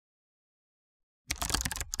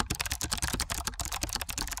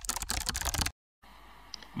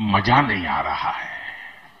मजा नहीं आ रहा है।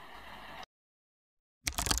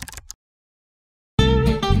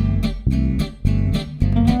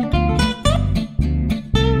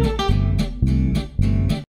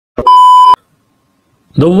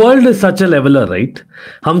 The world is such a leveler, right?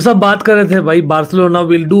 हम सब बात कर रहे थे भाई Barcelona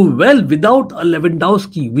will do well without a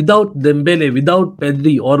Lewandowski, without Dembele, without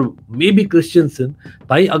Pedri or maybe Christensen.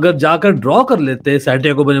 भाई अगर जाकर ड्रॉ कर लेते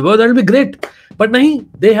Santiago Bernabeu, that will be great. But नहीं,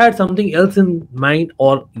 they had something else in mind,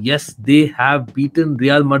 or yes, they have beaten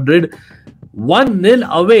Real Madrid 1-0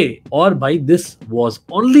 away. और भाई this was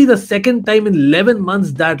only the second time in 11 months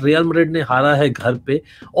that Real Madrid ने हारा है घर पे.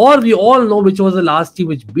 और we all know which was the last team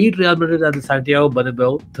which beat Real Madrid at the Santiago Bernabeu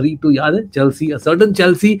 3-2. याद है Chelsea, a certain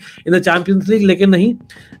Chelsea in the Champions League. लेकिन नहीं,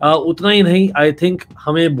 उतना ही नहीं, I think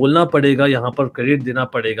हमें बोलना पड़ेगा, यहाँ पर क्रेडिट देना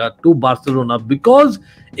पड़ेगा to Barcelona, because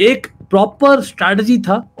एक प्रॉपर स्ट्रैटेजी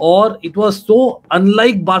था और it was so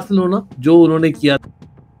unlike Barcelona जो उन्होंने किया.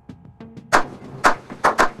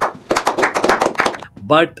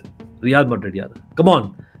 But Real Madrid यार, come on,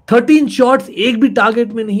 13 shots, एक भी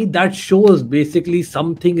टारगेट में नहीं. That shows basically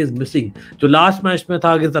something is missing. जो लास्ट मैच में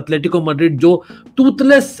था अगेंस्ट एटलेटिको मैड्रिड, जो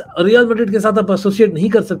टूथलेस रियल मैड्रिड के साथ आप एसोसिएट नहीं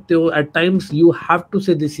कर सकते हो. Eight times you have to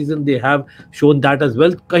से this season they have shown that as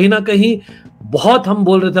well. कहीं ना कहीं बहुत हम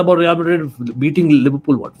बोल रहे थे about real Madrid beating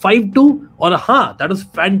Liverpool 5-2, और हाँ दैट वाज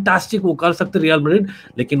फैंटास्टिक, वो कर सकते रियल मैड्रिड.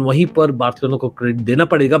 लेकिन वहीं पर बार्सिलोना को क्रेडिट देना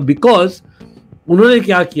पड़ेगा, बिकॉज उन्होंने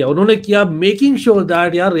क्या किया, उन्होंने किया मेकिंग श्योर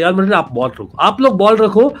दैट यार रियल मैड्रिड आप बॉल रखो, आप लोग बॉल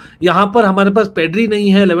रखो. यहाँ पर हमारे पास पेड्री नहीं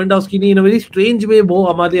है, लेवेंडोव्स्की नहीं, इन अ वेरी स्ट्रेंज वे वो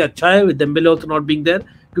हमारे लिए अच्छा है with Dembélé also not being there,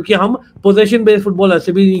 क्योंकि हम पोजीशन बेस्ड फुटबॉल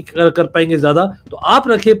ऐसे भी नहीं कर पाएंगे ज्यादा. तो आप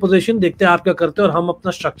रखिए पोजीशन, देखते हैं आप क्या करते हैं, और हम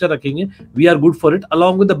अपना स्ट्रक्चर रखेंगे. We are good for it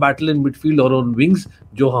along with the battle in midfield और ऑन विंग्स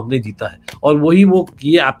जो हमने जीता है, और वही वो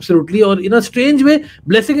किए एब्सोल्युटली. और इन a strange way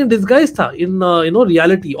blessing in disguise था इन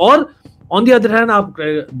रियलिटी. और on the other hand, आप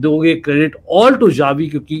दोगे क्रेडिट ऑल टू Xavi,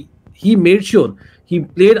 क्योंकि he made sure he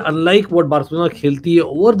played unlike what Barcelona खेलती है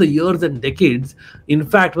over the years and decades. In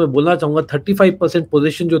fact, मैं बोलना चाहूंगा 35%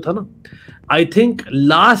 पोजीशन जो था ना, I think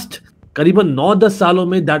last करीबन 9-10 सालों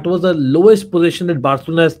में that was the lowest position that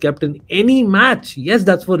Barcelona has kept in any match. Yes,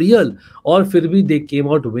 that's for real. और फिर भी they came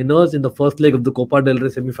out winners in the first leg of the Copa Del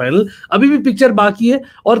Rey Semifinal. अभी भी picture बाकी है.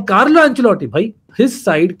 और Carlo Ancelotti भाई, his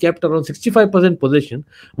side kept around 65% possession.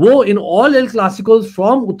 वो in all El-Clasicos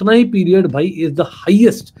from उतना ही period भाई is the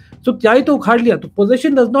highest. So क्या ही तो उखाड़ लिया. तो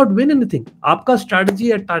possession does not win anything. आपका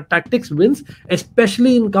strategy and tactics wins,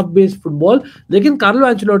 especially in cup based football. लेकिन कार्लो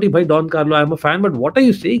एंचेलोटी भाई, don Carlo, I am a fan, but what are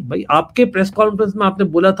you saying भाई? आपके प्रेस कॉन्फ्रेंस में आपने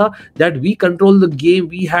बोला था that we control the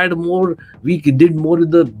game, we had more, we did more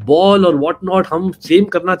with the ball or what not. हम same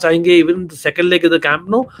करना चाहेंगे even the second leg of the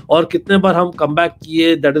Camp Nou. और कितने बार हम comeback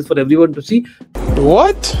किए, that is for everyone to see.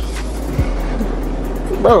 What?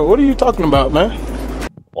 Bro, what are you talking about, man?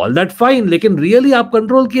 All that fine, लेकिन really आप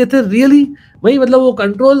control किए थे, रियली भाई, मतलब वो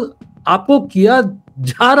कंट्रोल आपको किया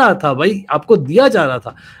जा रहा था भाई, आपको दिया जा रहा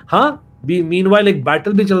था. हाँ, मीनवाइल एक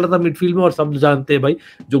बैटल भी चल रहा था मिडफील्ड में, और सब जानते हैं भाई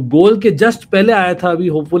जो गोल के जस्ट पहले आया था अभी,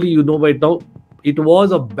 hopefully you know bye now, it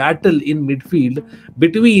was a battle in midfield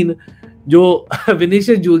between जो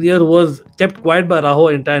Vinicius junior was kept quite bye राहो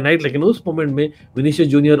एंटायर नाइट, लेकिन उस मोमेंट में विनीशियस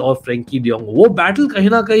जूनियर और फ्रैंकी डियोंग, वो बैटल कहीं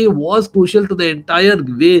ना कहीं was crucial to the entire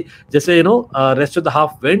वे, जैसे rest of the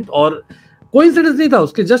half went. और कोइंसिडेंस नहीं था,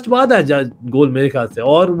 उसके जस्ट बाद आया गोल मेरे ख्याल से,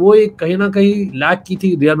 और वो एक कहीं ना कहीं लैक की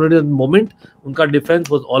थी रियल मैड्रिड मोमेंट. उनका defence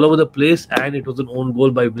was all over the place and it was N own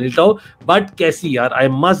goal by Militão. But कैसी यार, I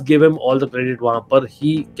must give him all the credit, वहां पर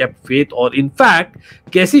ही केप्ट फेथ. और इनफैक्ट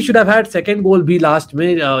कैसी should have had second goal भी last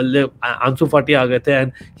में, आंसू फाटी आ गए थे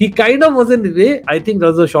and he kind of was in way, I think that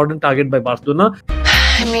was a shot and target bye Barcelona.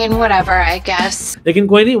 I mean, whatever, I guess. लेकिन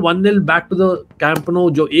कोई नहीं, 1-0 back to the Camp Nou,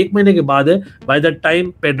 जो एक महीने के बाद है. By that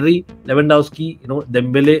time Pedri, Lewandowski,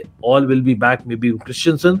 Dembélé all will be back, may be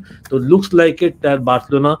Christiansen. तो looks like it that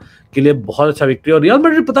Barcelona के लिए बहुत अच्छा विक्ट्री. और रियल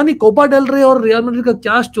मैड्रिड पता नहीं कोपा डेल रे और रियल मैड्रिड का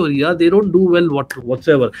क्या स्टोरी है, दे डोंट डू वेल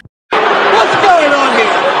व्हाटसएवर.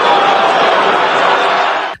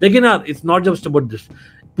 लेकिन यार it's not just about this,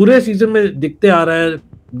 पूरे सीजन में दिखते आ रहा है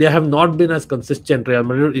they have not been as consistent Real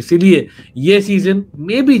Madrid. इसीलिए ये सीजन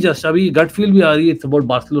मे बी जस्ट अभी गट फील भी आ रही है, इट्स अबाउट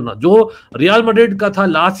बार्सिलोना. जो रियल मैड्रिड का था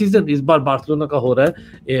लास्ट सीजन, इस बार बार्सिलोना का हो रहा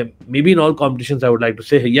है. May be in all competitions, I would like to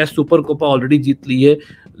से. यस, सुपर कोपा ऑलरेडी जीत ली है,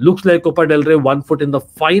 लुक्स लाइक कोपा डेल रे 1 foot in the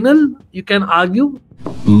final, you can argue.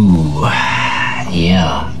 Ooh,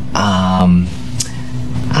 yeah.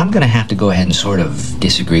 I'm gonna have to go ahead and sort of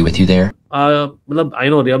disagree with you there. मतलब I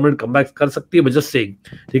know real Madrid comeback कर सकती है, but just saying,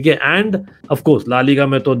 ठीक है। End of course La Liga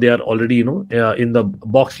में तो they are already in the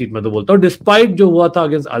box seat में, तो बोलता हूँ डिस्पाइट जो हुआ था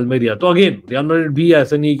अगेंस्ट अल्मेरिया। तो अगेन रियल मैड्रिड भी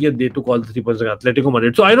ऐसा नहीं कि दे to call 3 points Atletico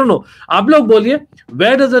Madrid. So I don't know, आप लोग बोलिए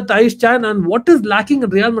where does the tie stand and what is lacking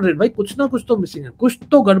in real Madrid? भाई कुछ ना कुछ तो मिसिंग है, कुछ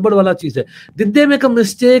तो गड़बड़ वाला चीज है। Did they make a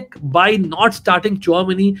mistake by not starting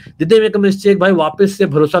Tchouameni? Did they make a mistake भाई वापस से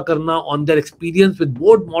भरोसा करना on their experience with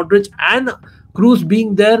both Modric and Cruz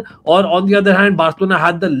being there? Or on the other hand, Barcelona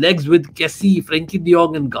had the legs with Kessie, Frenkie de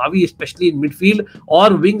Jong and Gavi, especially in midfield or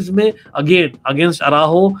wings में again against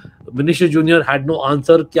Araujo, Vinicius Junior had no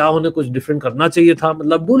answer. क्या उन्हें कुछ different करना चाहिए था?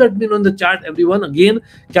 मतलब do let me know in the chat everyone. Again,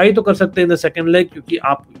 क्या ही तो कर सकते हैं in the second leg, क्योंकि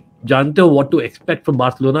आप जानते हो what to expect from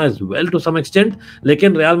Barcelona as well to some extent.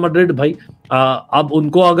 लेकिन रियल मैड्रिड भाई अब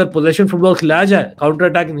उनको अगर पोजेशन फुटबॉल खिलाया जाए, काउंटर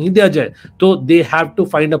अटैक नहीं दिया जाए, तो they have to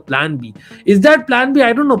find a plan B. Is that plan B?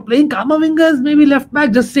 I don't know, playing कामाविंगा may be left back,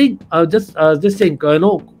 just saying you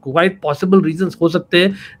know, quite possible reasons हो सकते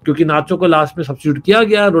हैं, क्योंकि नाचो को लास्ट में सब्स्टिट्यूट किया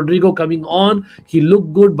गया, Rodrigo coming on, he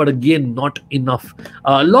look good but again not enough.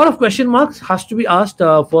 Lot of question marks has to be asked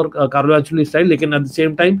for Carlo Ancelotti side, लेकिन at the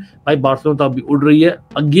same time भाई बार्सिलोना तो अभी उड़ रही है।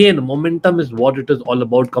 Again momentum is what it is all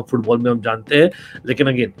about, cup football में हम जानते हैं, लेकिन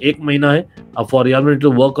अगेन 1 महीना है for real Madrid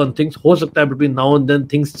to work on things. हो सकता है between now and then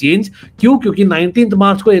things change. क्यों? क्योंकि 19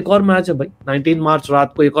 मार्च को एक और मैच है भाई, 19 मार्च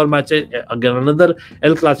रात को एक और मैच है, again another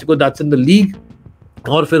El Clasico, that's in the league,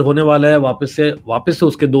 और फिर होने वाला है वापस से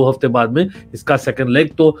उसके 2 हफ्ते बाद में इसका सेकंड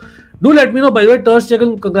लेग। तो do let me know by the way, टर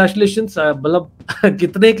स्टेगन कांग्रेचुलेशंस। मतलब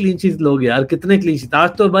कितने क्लीन शीट लोग यार, कितने क्लीन शीट। आज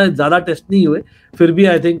तो भाई ज्यादा टेस्ट नहीं हुए, फिर भी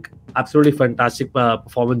I think absolutely fantastic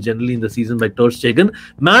performance generally in the season by Ter Stegen.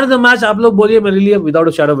 Man of the match आप लोग बोलिए मेरे लिए, without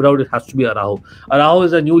a shadow of a doubt it has to be Araujo. Araujo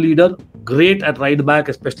is a new leader, great at right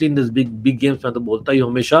back, especially in this big games, मैं तो बोलता ही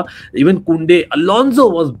हमेशा। Even Kunde, Alonso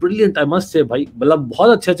was brilliant I must say भाई, मतलब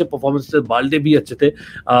बहुत अच्छे performance थे, Balde भी अच्छे थे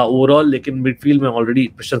ओवरऑल, लेकिन मिडफील्ड में ऑलरेडी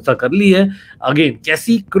प्रशंसा कर ली है। अगेन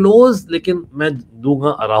कैसी क्लोज, लेकिन मैं दूंगा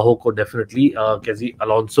अराहो को डेफिनेटली, कैसी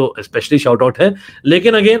अलोंसो स्पेशली शाउट आउट है।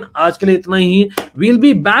 लेकिन अगेन आज के लिए इतना ही, we'll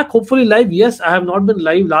be back hopefully live. Yes, I have not been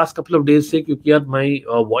live last couple of days से, क्योंकि यार माय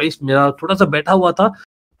वॉइस मेरा थोड़ा सा बैठा हुआ था।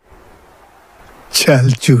 चल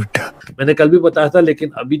झूठा, मैंने कल भी बताया था,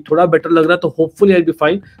 लेकिन अभी थोड़ा बेटर लग रहा है, तो hopefully I be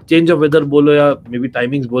fine. Change of weather बोलो या मे बी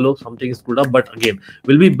टाइमिंग्स बोलो, something is screwed up, but again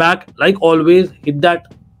will be back like always. Hit that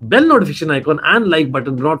bell notification icon and like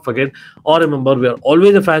button, do not forget. Or remember, we are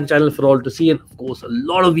always a fan channel for all to see, and of course a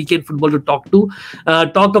lot of weekend football to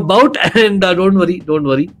talk about. And don't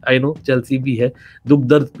worry, I know Chelsea भी है, दुख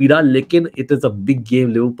दर्द पीड़ा, लेकिन it is a big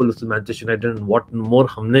game, Liverpool versus Manchester United, and what more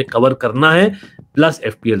हमने cover करना है, plus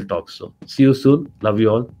FPL talks. So see you soon, love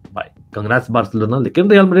you all, bye. Congrats Barcelona, लेकिन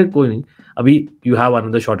Real Madrid कोई नहीं, अभी you have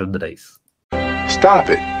another shot at the dice.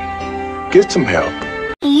 Stop it. Get some help.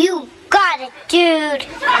 You got it, dude.